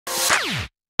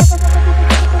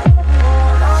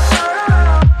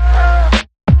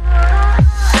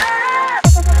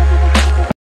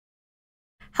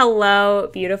Hello,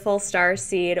 beautiful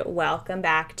starseed. Welcome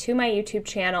back to my YouTube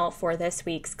channel for this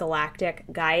week's Galactic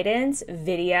guidance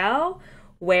video,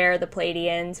 where the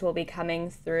Pleiadians will be coming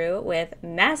through with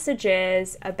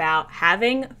messages about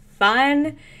having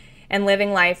fun and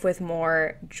living life with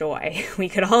more joy. We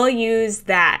could all use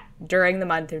that during the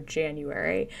month of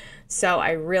January. So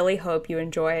I really hope you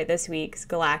enjoy this week's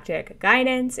Galactic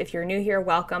guidance. If you're new here,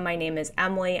 welcome. My name is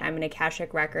Emily. I'm an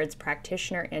Akashic Records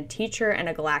practitioner and teacher and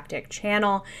a Galactic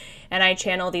channel. And I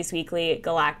channel these weekly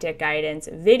Galactic guidance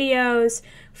videos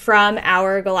from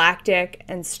our Galactic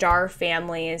and star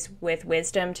families with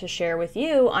wisdom to share with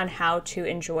you on how to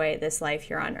enjoy this life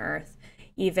here on Earth,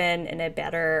 even in a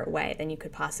better way than you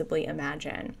could possibly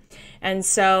imagine. And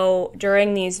so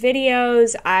during these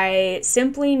videos, I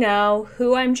simply know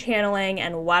who I'm channeling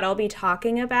and what I'll be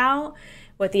talking about,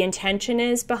 what the intention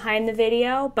is behind the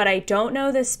video, but I don't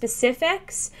know the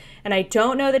specifics and I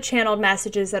don't know the channeled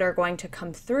messages that are going to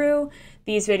come through.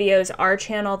 These videos are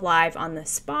channeled live on the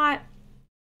spot.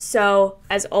 So,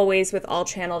 as always, with all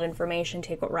channeled information,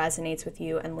 take what resonates with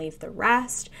you and leave the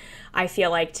rest. I feel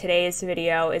like today's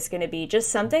video is going to be just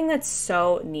something that's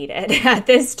so needed at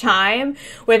this time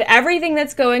with everything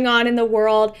that's going on in the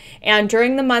world. And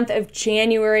during the month of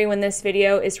January, when this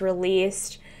video is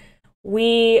released,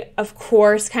 we, of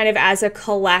course, kind of as a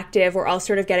collective, we're all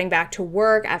sort of getting back to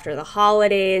work after the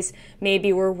holidays.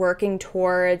 Maybe we're working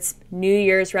towards New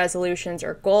Year's resolutions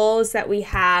or goals that we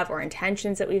have or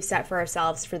intentions that we've set for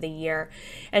ourselves for the year.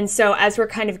 And so as we're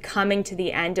kind of coming to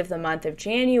the end of the month of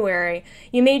January,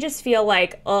 you may just feel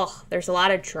like, oh, there's a lot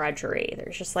of drudgery.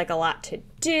 There's just like a lot to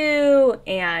do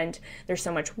and there's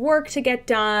so much work to get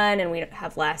done and we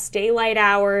have less daylight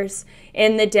hours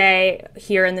in the day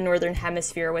here in the Northern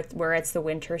Hemisphere where it's the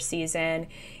winter season.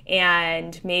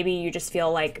 And maybe you just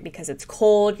feel like because it's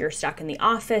cold, you're stuck in the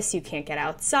office, you can't get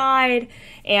outside,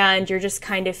 and you're just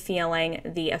kind of feeling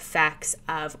the effects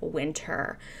of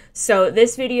winter. So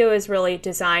this video is really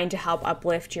designed to help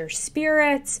uplift your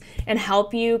spirits and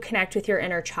help you connect with your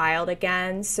inner child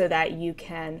again so that you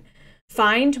can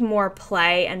find more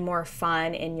play and more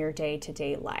fun in your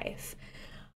day-to-day life.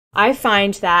 I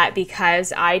find that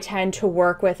because I tend to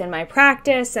work with in my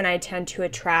practice and I tend to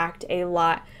attract a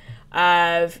lot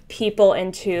of people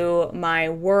into my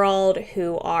world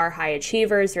who are high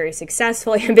achievers, very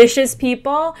successful, ambitious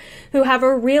people who have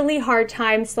a really hard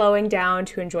time slowing down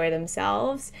to enjoy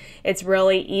themselves. It's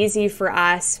really easy for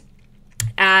us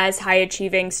as high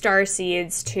achieving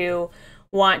starseeds to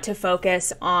want to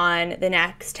focus on the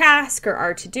next task or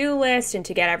our to-do list and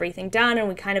to get everything done, and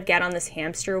we kind of get on this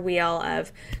hamster wheel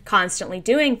of constantly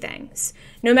doing things.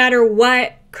 No matter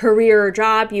what career or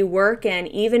job you work in,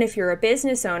 even if you're a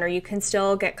business owner, you can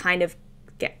still get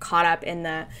caught up in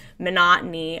the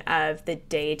monotony of the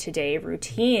day-to-day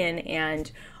routine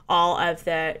and all of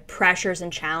the pressures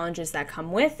and challenges that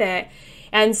come with it.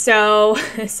 And so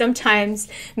sometimes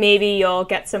maybe you'll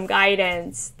get some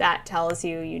guidance that tells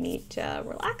you you need to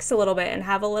relax a little bit and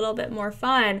have a little bit more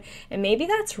fun. And maybe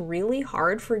that's really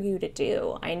hard for you to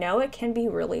do. I know it can be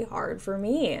really hard for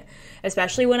me,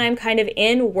 especially when I'm kind of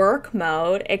in work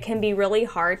mode. It can be really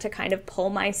hard to kind of pull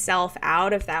myself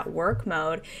out of that work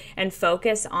mode and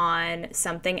focus on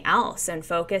something else and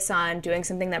focus on doing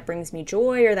something that brings me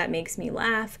joy or that makes me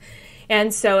laugh.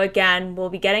 And so again, we'll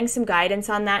be getting some guidance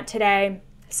on that today.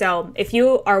 So if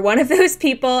you are one of those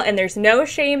people, and there's no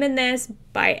shame in this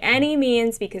by any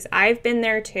means, because I've been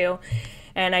there too.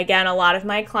 And again, a lot of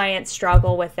my clients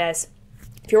struggle with this.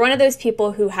 If you're one of those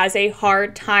people who has a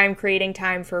hard time creating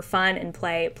time for fun and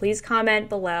play, please comment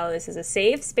below. This is a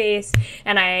safe space,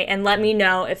 and let me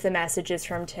know if the messages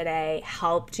from today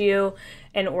helped you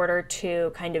in order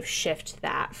to kind of shift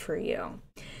that for you.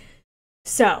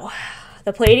 So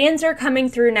the Pleiadians are coming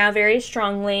through now very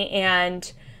strongly,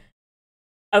 and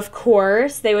of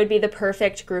course, they would be the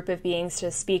perfect group of beings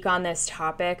to speak on this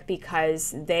topic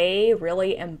because they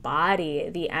really embody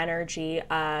the energy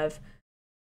of,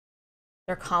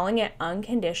 they're calling it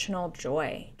unconditional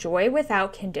joy. Joy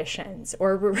without conditions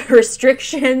or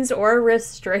restrictions or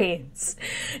restraints.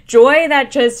 Joy that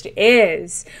just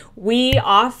is. We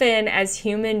often, as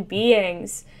human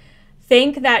beings,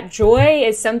 think that joy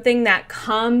is something that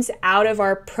comes out of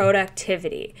our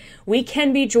productivity. We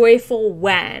can be joyful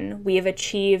when we have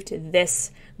achieved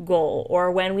this goal,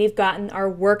 or when we've gotten our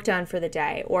work done for the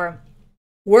day, or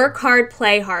Work hard,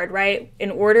 play hard, right?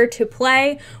 In order to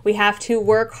play, we have to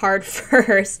work hard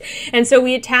first. And so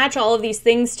we attach all of these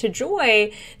things to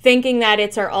joy, thinking that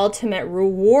it's our ultimate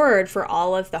reward for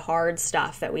all of the hard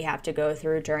stuff that we have to go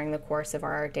through during the course of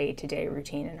our day-to-day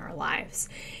routine in our lives.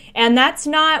 And that's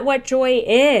not what joy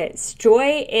is.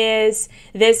 Joy is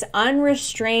this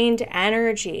unrestrained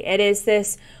energy. It is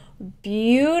this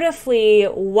beautifully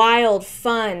wild,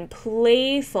 fun,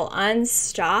 playful,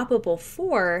 unstoppable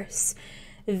force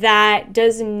that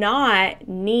does not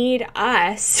need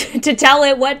us to tell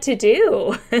it what to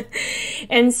do.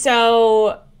 And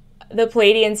so the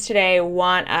Pleiadians today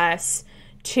want us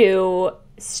to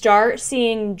start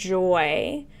seeing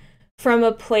joy from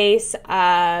a place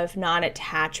of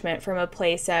non-attachment, from a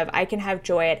place of I can have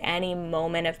joy at any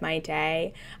moment of my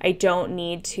day. I don't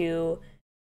need to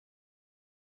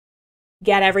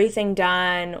get everything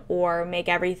done or make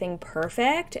everything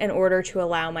perfect in order to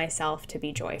allow myself to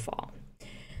be joyful.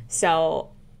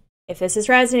 So if this is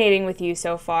resonating with you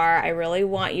so far, I really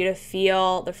want you to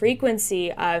feel the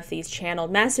frequency of these channeled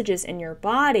messages in your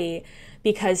body,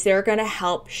 because they're going to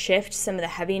help shift some of the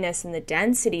heaviness and the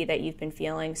density that you've been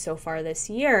feeling so far this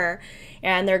year.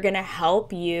 And they're going to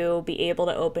help you be able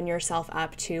to open yourself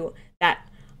up to that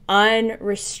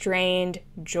unrestrained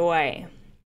joy,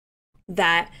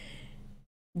 that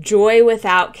joy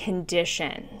without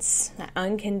conditions, that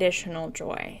unconditional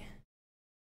joy.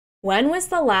 When was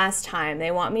the last time,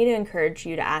 they want me to encourage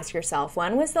you to ask yourself,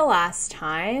 when was the last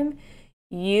time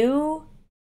you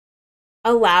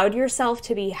allowed yourself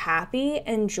to be happy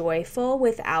and joyful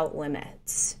without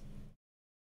limits?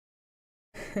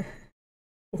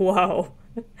 Whoa.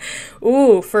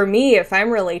 Ooh, for me, if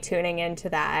I'm really tuning into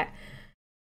that,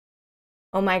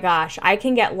 oh my gosh, I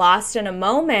can get lost in a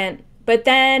moment, but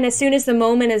then as soon as the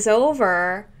moment is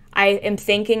over, I am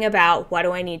thinking about, what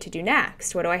do I need to do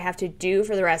next? What do I have to do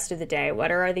for the rest of the day? What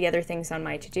are the other things on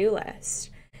my to-do list?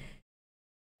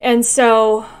 And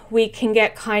so we can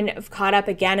get kind of caught up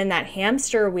again in that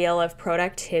hamster wheel of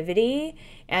productivity.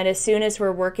 And as soon as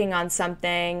we're working on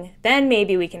something, then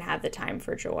maybe we can have the time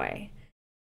for joy.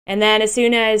 And then as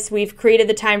soon as we've created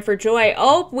the time for joy,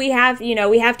 we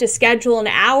have to schedule an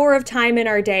hour of time in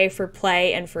our day for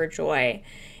play and for joy.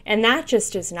 And that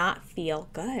just does not feel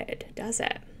good, does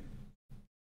it?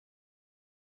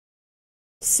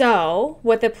 So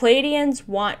what the Pleiadians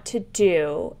want to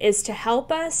do is to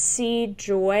help us see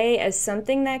joy as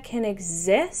something that can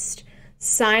exist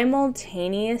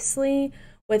simultaneously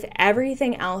with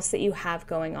everything else that you have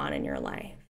going on in your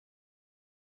life.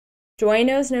 Joy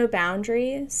knows no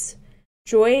boundaries.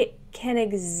 Joy can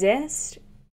exist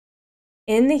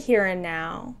in the here and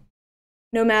now,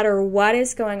 no matter what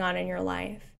is going on in your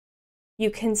life. You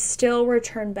can still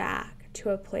return back to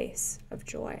a place of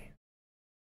joy.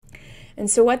 And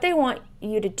so what they want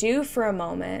you to do for a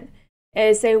moment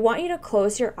is they want you to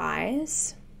close your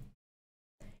eyes,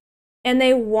 and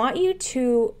they want you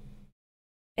to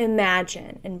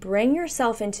imagine and bring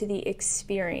yourself into the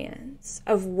experience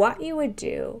of what you would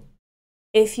do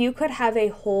if you could have a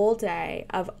whole day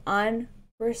of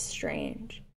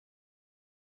unrestrained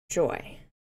joy,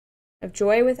 of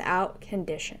joy without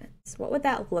conditions. What would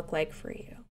that look like for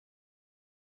you?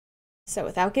 So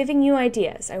without giving you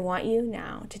ideas, I want you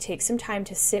now to take some time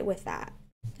to sit with that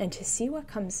and to see what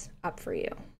comes up for you.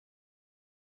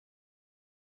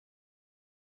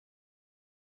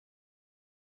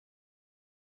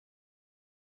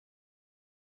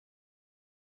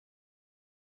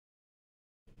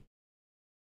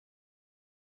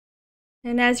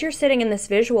 And as you're sitting in this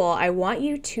visual, I want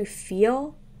you to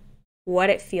feel what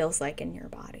it feels like in your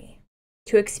body,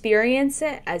 to experience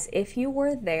it as if you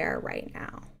were there right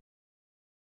now.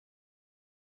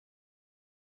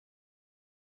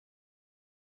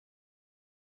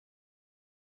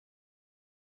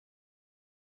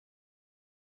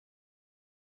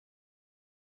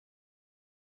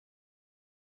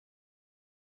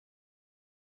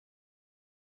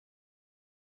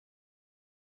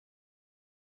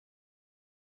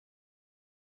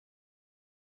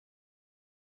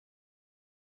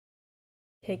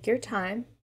 Take your time.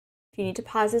 If you need to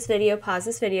pause this video,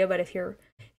 but if you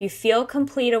feel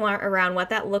complete around what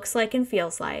that looks like and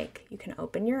feels like, you can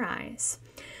open your eyes.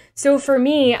 So for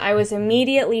me, I was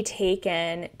immediately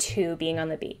taken to being on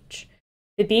the beach.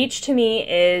 The beach to me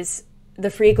is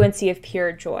the frequency of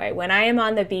pure joy. When I am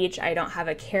on the beach, I don't have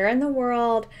a care in the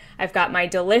world. I've got my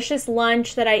delicious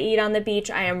lunch that I eat on the beach.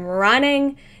 I am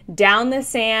running down the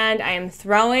sand. I am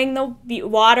throwing the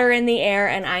water in the air,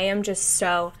 and I am just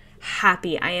so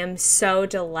happy. I am so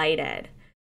delighted.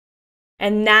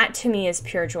 And that to me is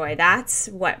pure joy. That's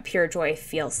what pure joy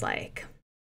feels like.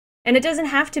 And it doesn't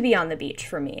have to be on the beach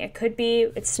for me. It could be,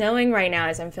 it's snowing right now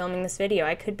as I'm filming this video.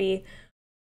 I could be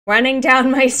running down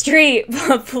my street,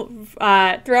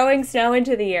 throwing snow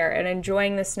into the air and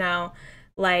enjoying the snow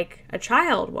like a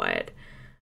child would.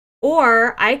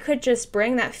 Or I could just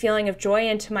bring that feeling of joy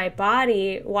into my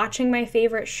body watching my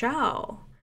favorite show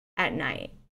at night,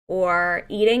 or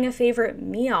eating a favorite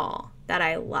meal that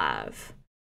I love.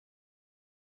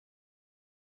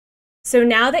 So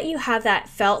now that you have that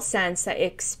felt sense, that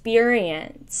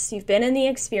experience, you've been in the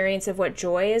experience of what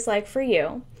joy is like for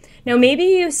you. Now, maybe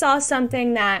you saw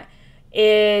something that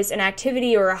is an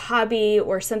activity or a hobby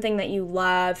or something that you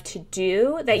love to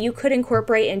do that you could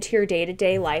incorporate into your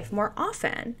day-to-day life more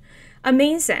often.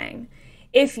 Amazing.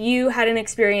 If you had an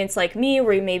experience like me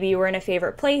where maybe you were in a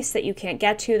favorite place that you can't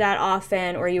get to that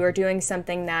often, or you were doing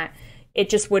something that it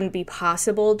just wouldn't be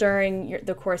possible during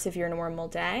the course of your normal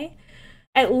day,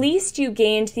 at least you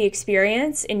gained the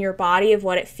experience in your body of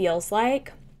what it feels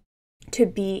like to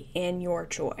be in your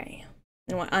joy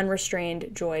and what unrestrained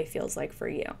joy feels like for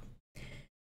you.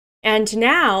 And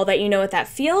now that you know what that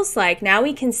feels like, now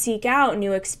we can seek out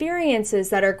new experiences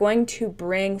that are going to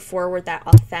bring forward that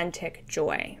authentic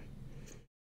joy.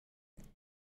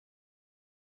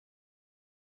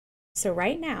 So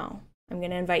right now, I'm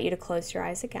going to invite you to close your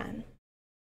eyes again.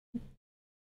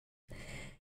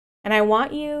 And I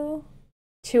want you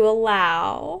to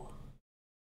allow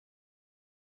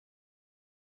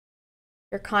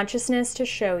your consciousness to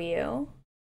show you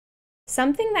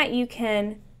something that you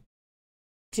can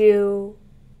do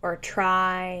or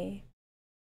try,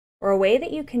 or a way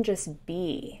that you can just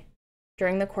be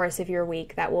during the course of your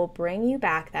week that will bring you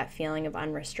back that feeling of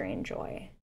unrestrained joy.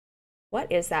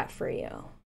 What is that for you?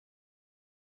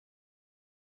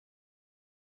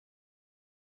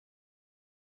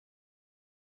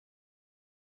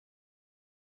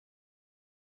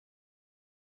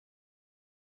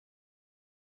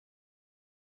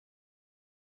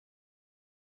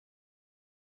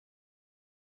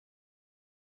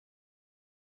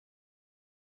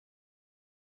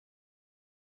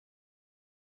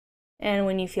 And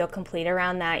when you feel complete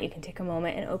around that, you can take a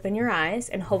moment and open your eyes.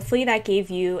 And hopefully that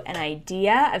gave you an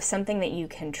idea of something that you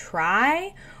can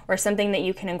try or something that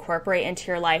you can incorporate into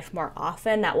your life more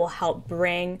often that will help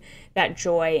bring that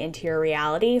joy into your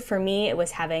reality. For me, it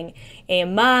was having a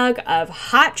mug of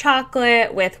hot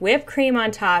chocolate with whipped cream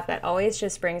on top that always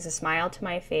just brings a smile to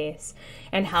my face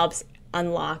and helps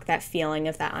unlock that feeling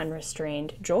of that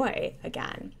unrestrained joy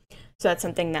again. So that's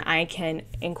something that I can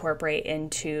incorporate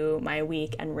into my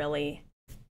week and really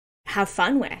have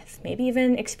fun with. Maybe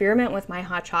even experiment with my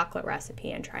hot chocolate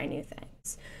recipe and try new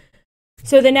things.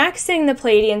 So the next thing the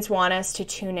Pleiadians want us to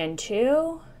tune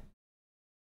into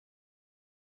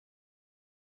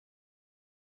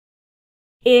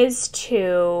is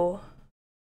to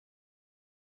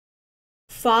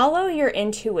follow your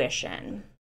intuition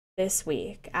this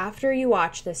week. After you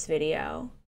watch this video,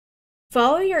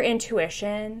 follow your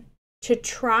intuition to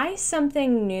try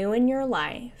something new in your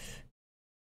life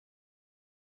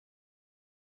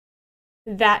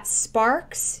that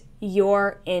sparks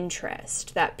your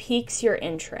interest, that piques your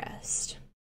interest.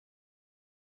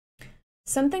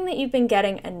 Something that you've been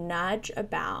getting a nudge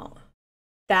about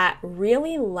that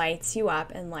really lights you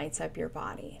up and lights up your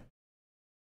body.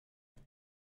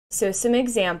 So some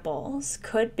examples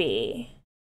could be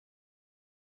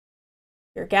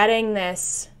you're getting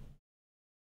this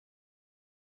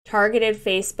targeted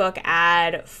Facebook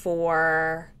ad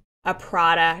for a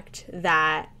product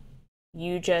that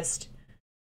you just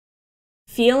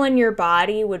feel in your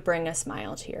body would bring a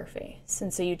smile to your face.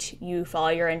 And so you follow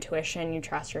your intuition, you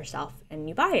trust yourself, and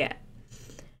you buy it.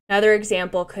 Another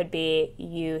example could be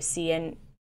you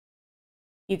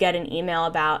get an email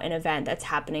about an event that's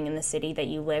happening in the city that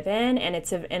you live in, and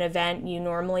it's an event you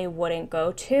normally wouldn't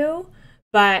go to,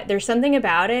 but there's something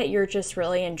about it, you're just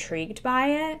really intrigued by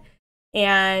it,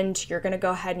 and you're going to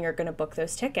go ahead and you're going to book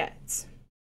those tickets.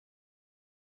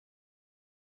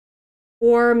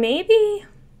 Or maybe,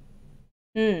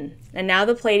 and now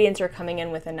the Pleiadians are coming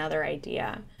in with another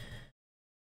idea.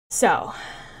 So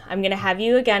I'm going to have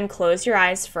you again close your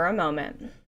eyes for a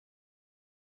moment.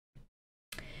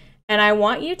 And I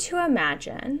want you to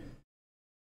imagine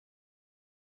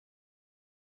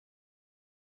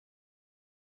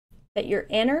that your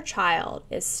inner child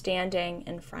is standing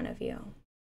in front of you.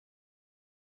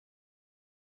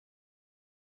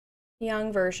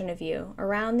 Young version of you,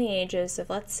 around the ages of,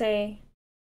 let's say,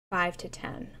 5 to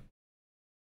 10.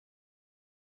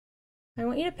 I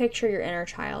want you to picture your inner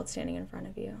child standing in front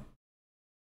of you.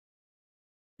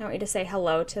 I want you to say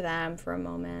hello to them for a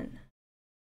moment.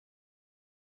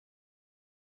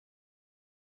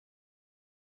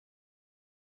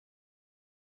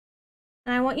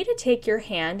 And I want you to take your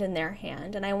hand in their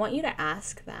hand, and I want you to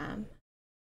ask them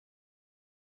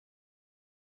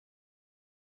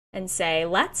and say,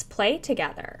 let's play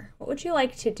together. What would you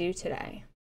like to do today?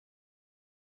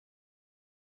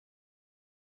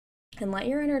 And let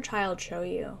your inner child show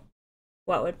you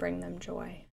what would bring them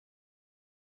joy.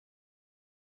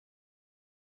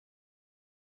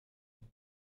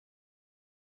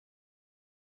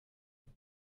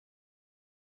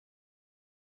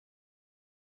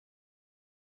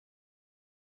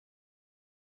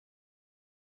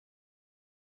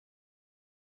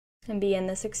 And be in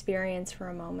this experience for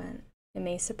a moment. It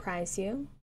may surprise you.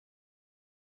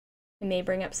 It may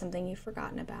bring up something you've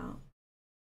forgotten about.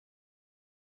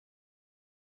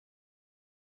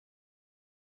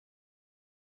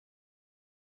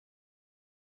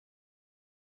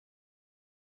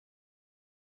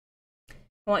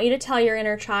 I want you to tell your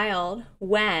inner child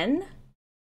when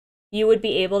you would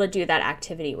be able to do that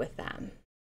activity with them,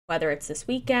 whether it's this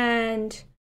weekend,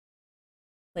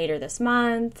 later this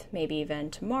month, maybe even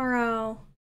tomorrow.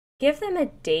 Give them a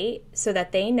date so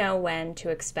that they know when to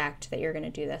expect that you're going to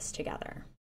do this together.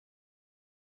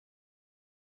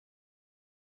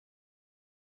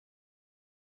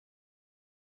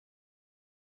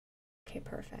 Okay,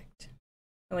 perfect.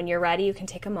 And when you're ready, you can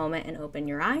take a moment and open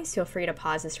your eyes. Feel free to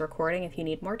pause this recording if you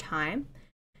need more time.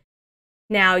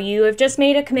 Now, you have just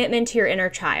made a commitment to your inner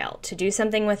child to do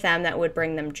something with them that would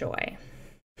bring them joy.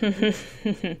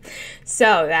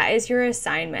 So that is your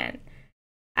assignment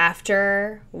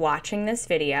after watching this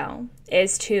video,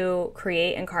 is to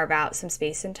create and carve out some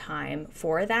space and time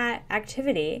for that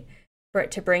activity, for it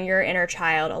to bring your inner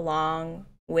child along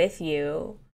with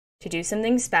you to do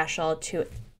something special to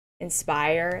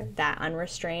inspire that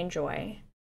unrestrained joy.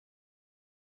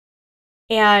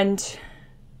 And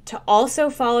to also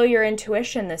follow your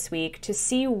intuition this week to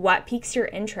see what piques your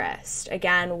interest.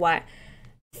 Again, what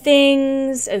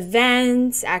things,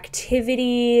 events,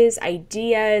 activities,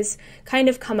 ideas kind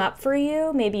of come up for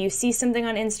you. Maybe you see something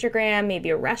on Instagram,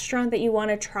 maybe a restaurant that you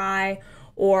want to try,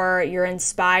 or you're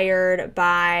inspired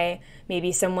by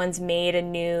maybe someone's made a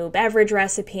new beverage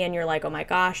recipe and you're like, oh my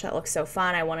gosh, that looks so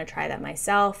fun. I want to try that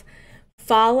myself.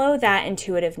 Follow that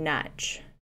intuitive nudge.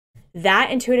 That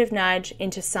intuitive nudge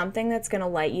into something that's going to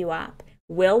light you up,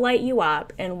 will light you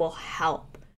up, and will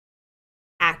help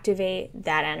activate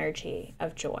that energy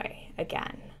of joy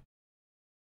again.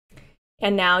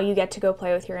 And now you get to go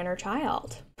play with your inner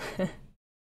child.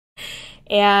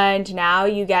 And now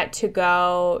you get to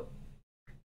go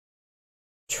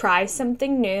try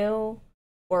something new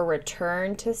or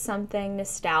return to something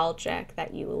nostalgic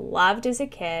that you loved as a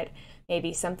kid,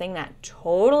 maybe something that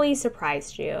totally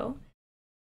surprised you.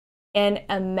 And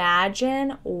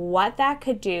imagine what that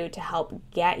could do to help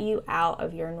get you out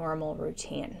of your normal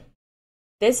routine.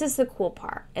 This is the cool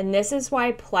part, and this is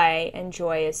why play and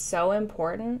joy is so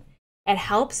important. It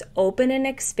helps open and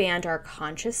expand our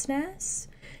consciousness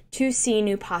to see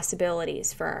new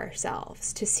possibilities for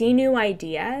ourselves, to see new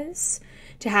ideas,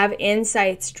 to have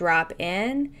insights drop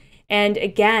in, and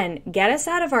again, get us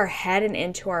out of our head and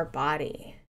into our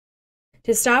body.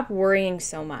 To stop worrying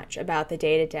so much about the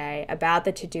day-to-day, about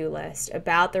the to-do list,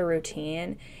 about the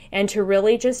routine, and to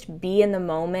really just be in the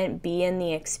moment, be in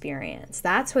the experience.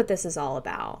 That's what this is all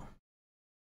about.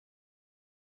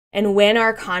 And when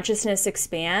our consciousness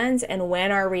expands, and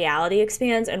when our reality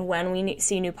expands, and when we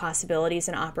see new possibilities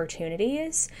and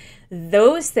opportunities,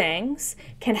 those things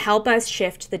can help us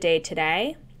shift the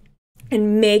day-to-day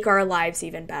and make our lives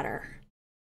even better.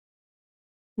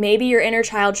 Maybe your inner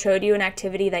child showed you an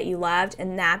activity that you loved,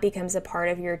 and that becomes a part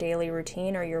of your daily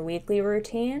routine or your weekly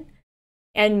routine.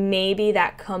 And maybe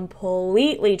that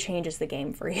completely changes the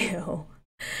game for you.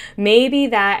 Maybe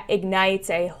that ignites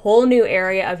a whole new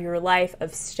area of your life,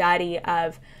 of study,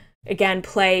 of, again,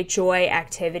 play, joy,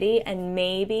 activity. And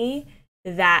maybe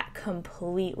that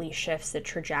completely shifts the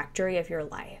trajectory of your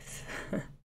life.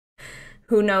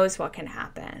 Who knows what can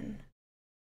happen?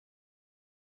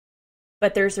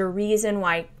 But there's a reason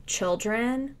why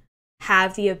children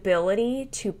have the ability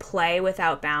to play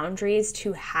without boundaries,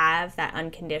 to have that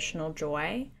unconditional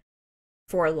joy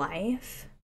for life.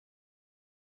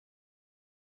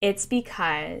 It's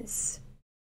because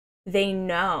they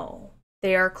know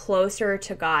they are closer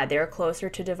to God. They're closer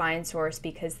to divine source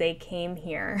because they came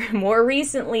here more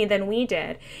recently than we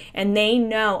did. And they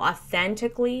know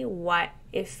authentically what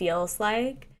it feels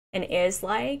like and is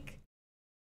like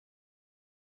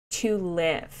to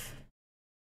live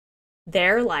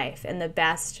their life in the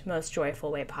best, most joyful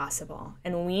way possible.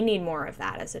 And we need more of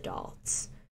that as adults.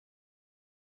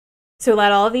 So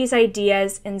let all of these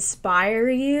ideas inspire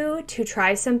you to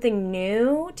try something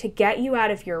new, to get you out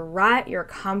of your rut, your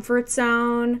comfort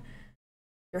zone,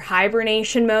 your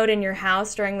hibernation mode in your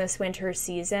house during this winter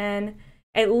season,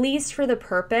 at least for the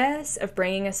purpose of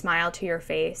bringing a smile to your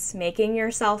face, making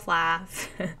yourself laugh,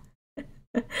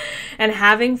 and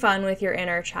having fun with your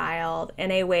inner child in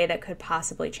a way that could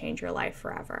possibly change your life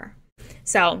forever.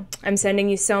 So I'm sending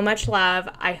you so much love.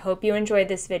 I hope you enjoyed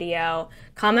this video.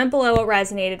 Comment below what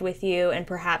resonated with you and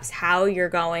perhaps how you're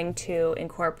going to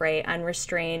incorporate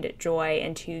unrestrained joy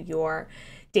into your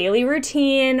daily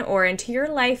routine or into your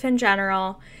life in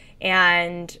general.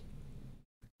 And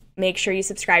make sure you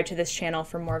subscribe to this channel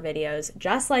for more videos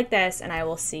just like this, and I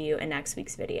will see you in next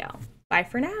week's video. Bye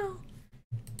for now.